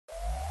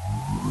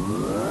What's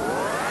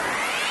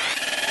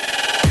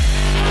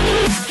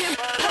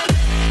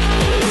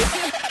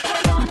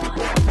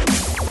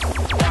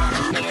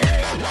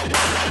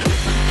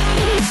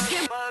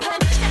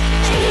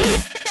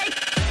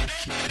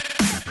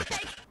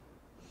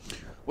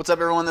up,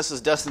 everyone? This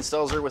is Dustin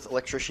Stelzer with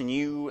Electrician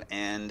U,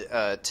 and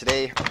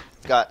today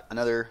I've got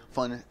another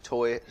fun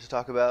toy to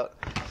talk about.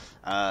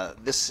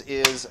 This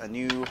is a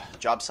new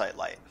Jobsite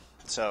light.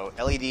 So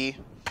LED,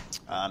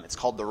 it's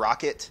called the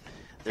Rocket.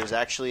 There's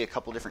actually a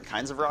couple different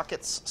kinds of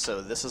rockets.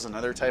 So this is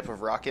another type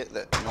of rocket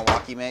that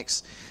Milwaukee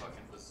makes.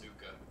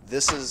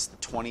 This is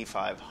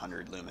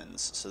 2,500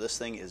 lumens, so this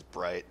thing is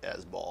bright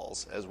as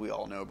balls. As we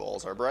all know,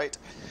 balls are bright.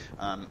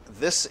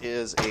 This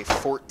is a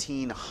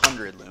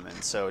 1,400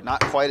 lumens, so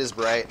not quite as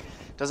bright.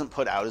 Doesn't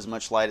put out as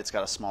much light. It's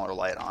got a smaller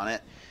light on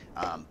it,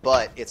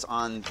 but it's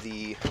on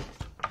the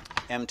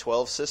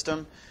M12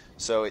 system,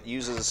 so it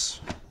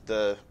uses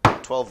the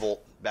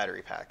 12-volt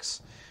battery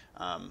packs.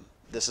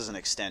 This is an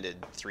extended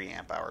 3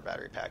 amp hour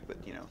battery pack, but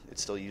you know, it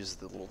still uses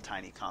the little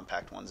tiny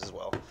compact ones as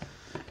well.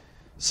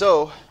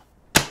 So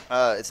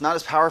it's not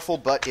as powerful,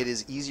 but it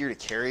is easier to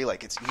carry.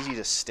 Like, it's easy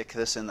to stick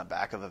this in the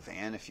back of a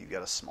van if you've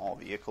got a small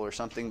vehicle or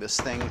something. This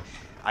thing,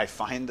 I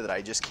find that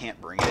I just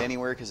can't bring it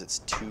anywhere because it's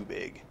too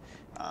big.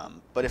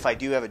 But if I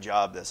do have a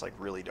job that's like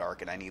really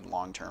dark and I need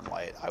long-term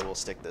light, I will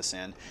stick this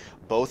in.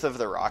 Both of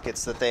the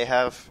rockets that they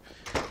have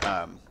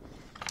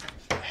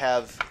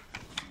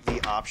the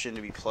option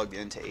to be plugged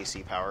into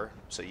AC power,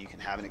 so you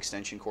can have an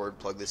extension cord,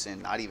 plug this in,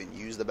 not even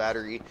use the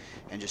battery,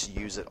 and just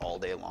use it all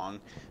day long.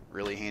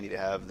 Really handy to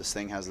have. This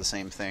thing has the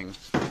same thing.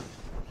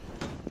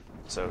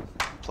 So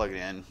plug it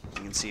in.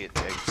 You can see it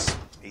takes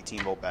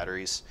 18-volt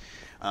batteries.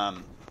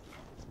 The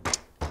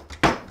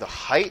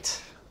height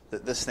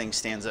that this thing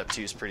stands up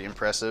to is pretty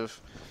impressive.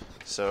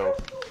 So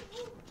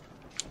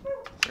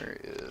there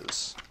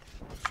is.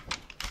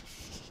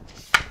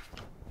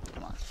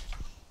 Come on.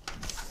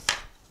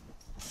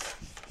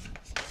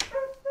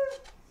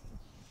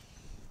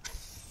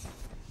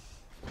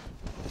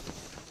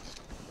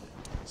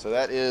 So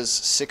that is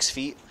 6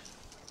 feet.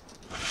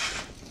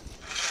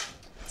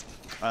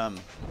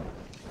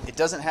 It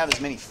doesn't have as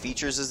many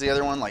features as the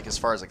other one, like as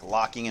far as like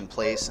locking in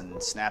place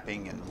and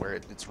snapping and where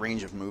its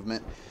range of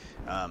movement.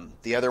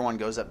 The other one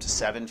goes up to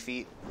 7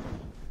 feet,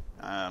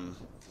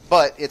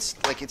 but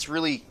it's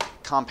really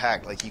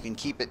compact. Like, you can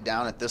keep it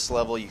down at this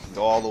level, you can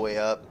go all the way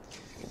up.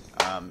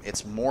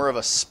 It's more of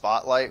a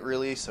spotlight,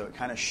 really, so it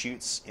kind of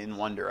shoots in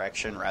one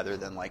direction rather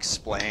than like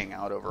splaying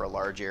out over a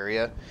large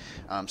area.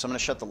 So I'm going to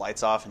shut the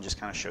lights off and just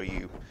kind of show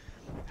you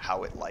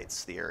how it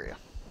lights the area.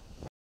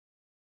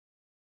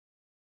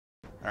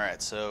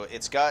 Alright, so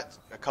it's got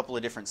a couple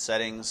of different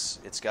settings.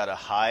 It's got a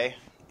high,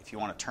 if you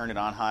want to turn it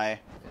on high.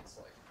 It's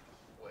like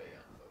way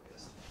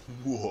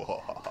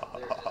unfocused.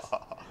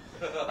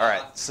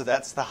 Alright, so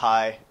that's the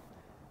high,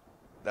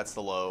 that's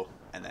the low,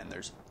 and then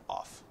there's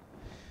off.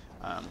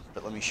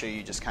 But let me show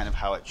you just kind of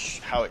how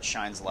it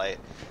shines light.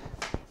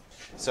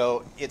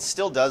 So it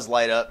still does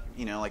light up,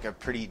 you know, like a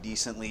pretty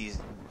decently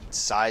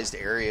sized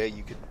area.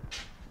 You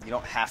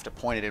don't have to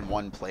point it in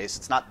one place.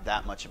 It's not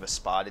that much of a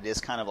spot. It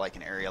is kind of like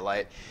an area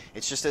light.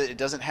 It's just that it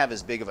doesn't have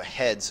as big of a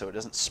head, so it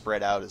doesn't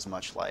spread out as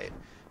much light.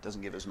 It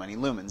doesn't give as many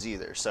lumens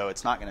either, so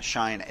it's not going to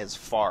shine as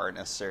far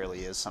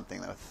necessarily as something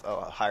with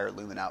a higher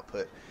lumen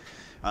output.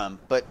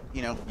 But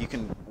you know, you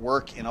can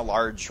work in a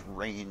large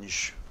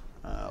range,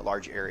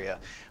 large area.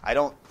 I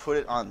don't put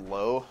it on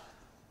low.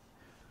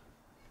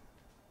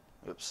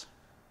 Oops.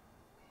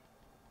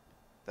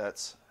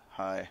 That's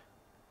high.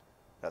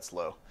 That's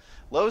low.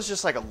 Low is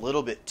just like a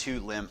little bit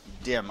too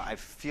dim. I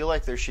feel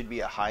like there should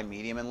be a high,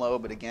 medium, and low,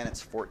 but again, it's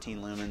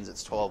 14 lumens,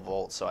 it's 12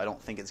 volts, so I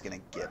don't think it's going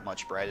to get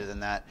much brighter than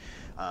that.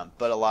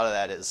 But a lot of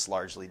that is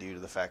largely due to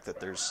the fact that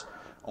there's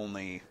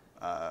only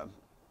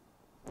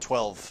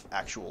 12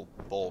 actual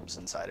bulbs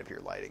inside of here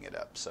lighting it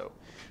up. So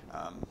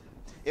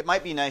it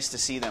might be nice to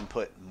see them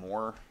put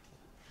more,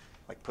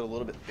 like put a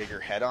little bit bigger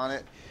head on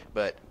it,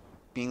 but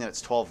being that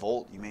it's 12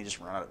 volt, you may just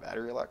run out of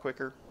battery a lot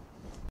quicker.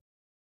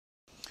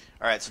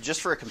 Alright, so just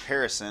for a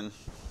comparison,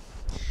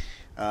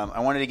 I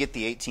wanted to get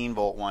the 18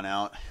 volt one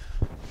out.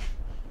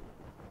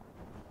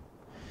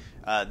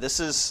 This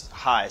is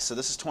high, so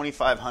this is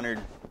 2,500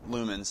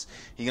 lumens.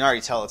 You can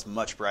already tell it's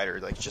much brighter,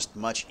 like just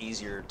much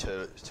easier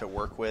to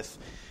work with.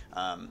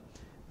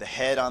 The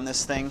head on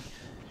this thing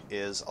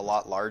is a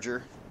lot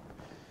larger,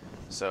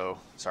 so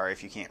sorry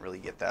if you can't really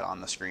get that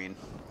on the screen.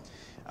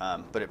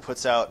 But it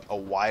puts out a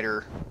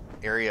wider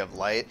area of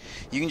light.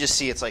 You can just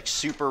see it's like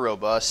super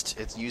robust.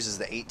 It uses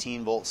the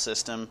 18 volt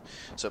system,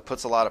 so it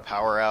puts a lot of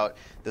power out.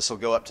 This will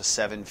go up to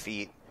 7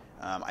 feet.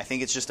 I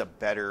think it's just a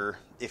better,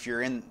 if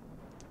you're in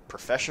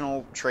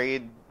professional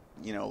trade,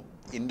 you know,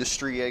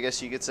 industry, I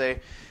guess you could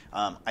say.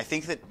 I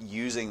think that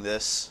using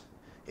this,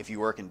 if you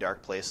work in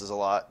dark places a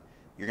lot,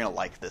 you're gonna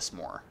like this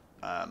more.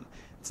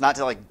 It's not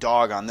to like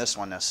dog on this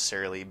one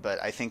necessarily,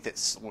 but I think that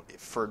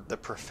for the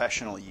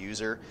professional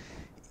user,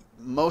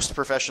 most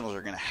professionals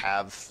are going to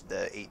have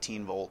the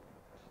 18 volt,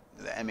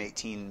 the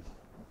M18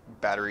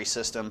 battery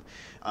system.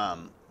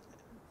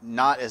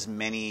 Not as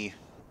many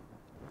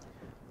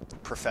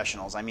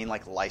professionals, I mean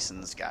like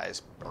licensed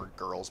guys or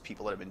girls,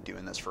 people that have been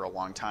doing this for a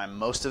long time.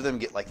 Most of them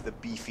get like the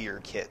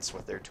beefier kits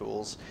with their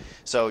tools.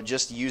 So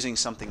just using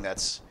something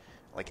that's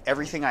like,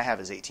 everything I have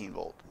is 18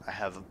 volt. I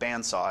have a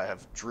bandsaw, I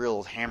have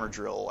drill, hammer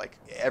drill, like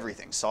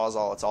everything,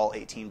 Sawzall, it's all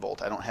 18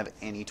 volt. I don't have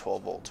any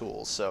 12 volt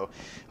tools. So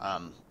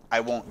I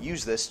won't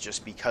use this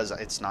just because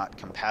it's not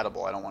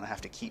compatible. I don't want to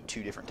have to keep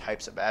two different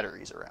types of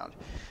batteries around.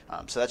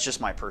 So that's just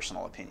my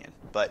personal opinion.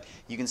 But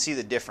you can see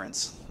the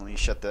difference. Let me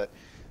shut the...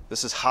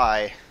 This is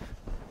high.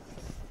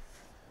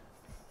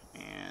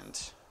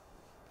 And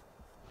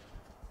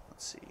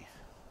let's see.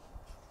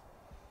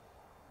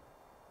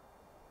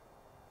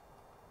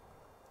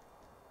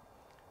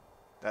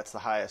 That's the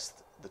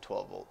highest the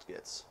 12 volt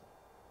gets.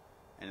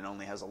 And it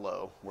only has a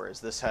low, whereas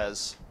this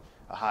has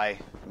a high,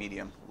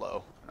 medium,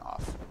 low, and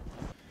off.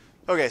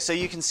 Okay, so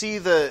you can see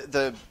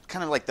the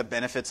kind of like the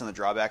benefits and the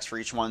drawbacks for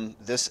each one.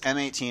 This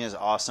M18 is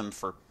awesome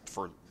for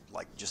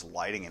like just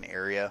lighting an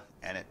area,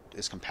 and it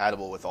is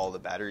compatible with all the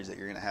batteries that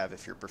you're going to have.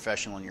 If you're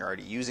professional and you're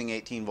already using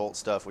 18 volt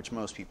stuff, which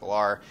most people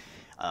are,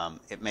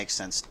 it makes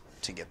sense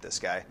to get this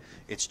guy.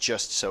 It's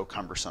just so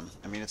cumbersome.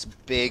 I mean, it's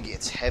big,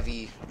 it's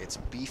heavy, it's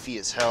beefy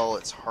as hell.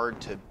 It's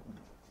hard to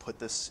put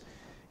this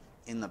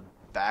in the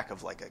back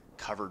of like a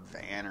covered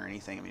van or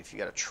anything. I mean, if you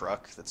got a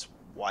truck that's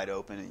wide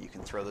open and you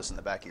can throw this in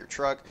the back of your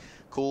truck,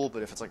 cool.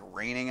 But if it's like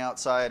raining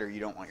outside or you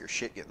don't want your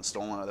shit getting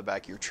stolen out of the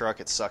back of your truck,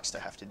 it sucks to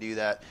have to do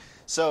that.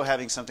 So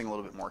having something a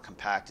little bit more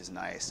compact is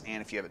nice.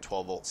 And if you have a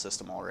 12 volt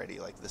system already,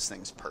 like, this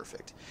thing's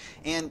perfect.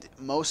 And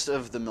most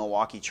of the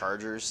Milwaukee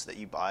chargers that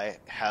you buy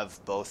have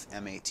both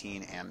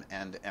M18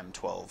 and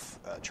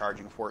M12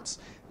 charging ports.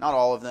 Not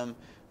all of them,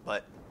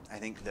 but I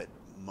think that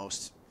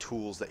most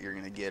tools that you're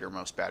going to get, or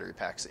most battery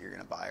packs that you're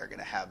going to buy, are going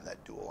to have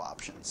that dual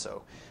option.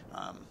 So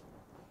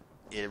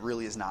it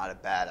really is not a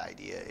bad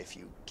idea if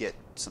you get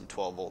some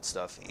 12 volt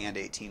stuff and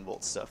 18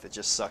 volt stuff. It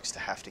just sucks to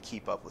have to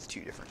keep up with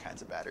two different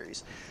kinds of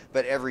batteries.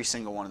 But every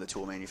single one of the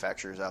tool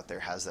manufacturers out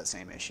there has that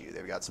same issue.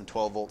 They've got some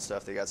 12 volt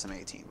stuff, they've got some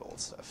 18 volt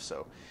stuff.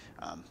 So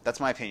that's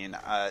my opinion.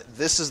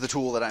 This is the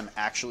tool that I'm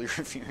actually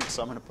reviewing,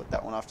 so I'm going to put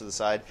that one off to the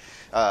side.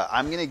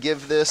 I'm going to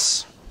give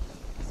this...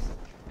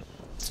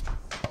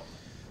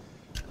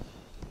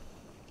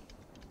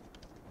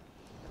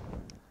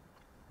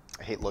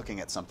 I hate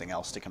looking at something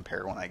else to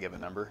compare when I give a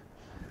number.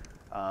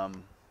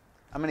 I'm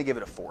going to give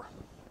it a 4.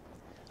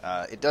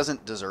 It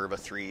doesn't deserve a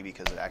 3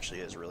 because it actually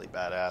is really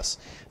badass.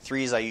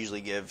 3s I usually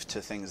give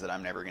to things that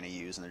I'm never going to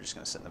use, and they're just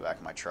going to sit in the back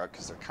of my truck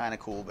because they're kind of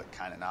cool but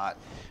kind of not.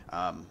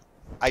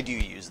 I do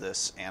use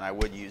this, and I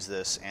would use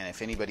this, and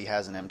if anybody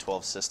has an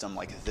M12 system,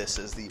 like, this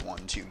is the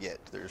one to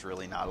get. There's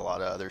really not a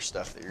lot of other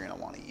stuff that you're going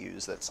to want to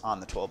use that's on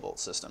the 12 volt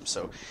system.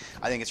 So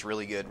I think it's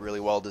really good, really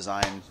well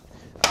designed,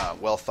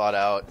 well thought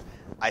out.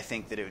 I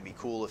think that it would be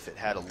cool if it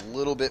had a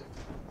little bit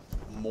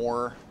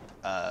more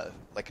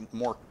like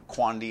more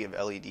quantity of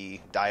LED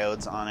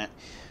diodes on it.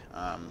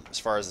 As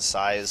far as the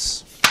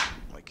size,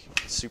 like,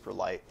 super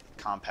light,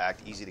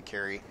 compact, easy to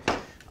carry.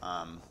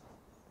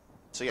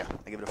 So yeah,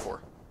 I give it a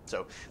 4.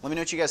 So let me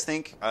know what you guys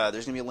think.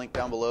 There's gonna be a link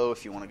down below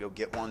if you want to go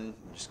get one.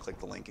 Just click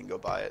the link and go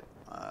buy it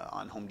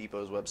on Home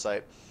Depot's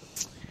website.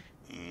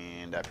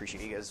 And I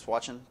appreciate you guys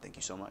watching. Thank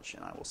you so much,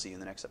 and I will see you in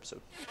the next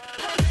episode.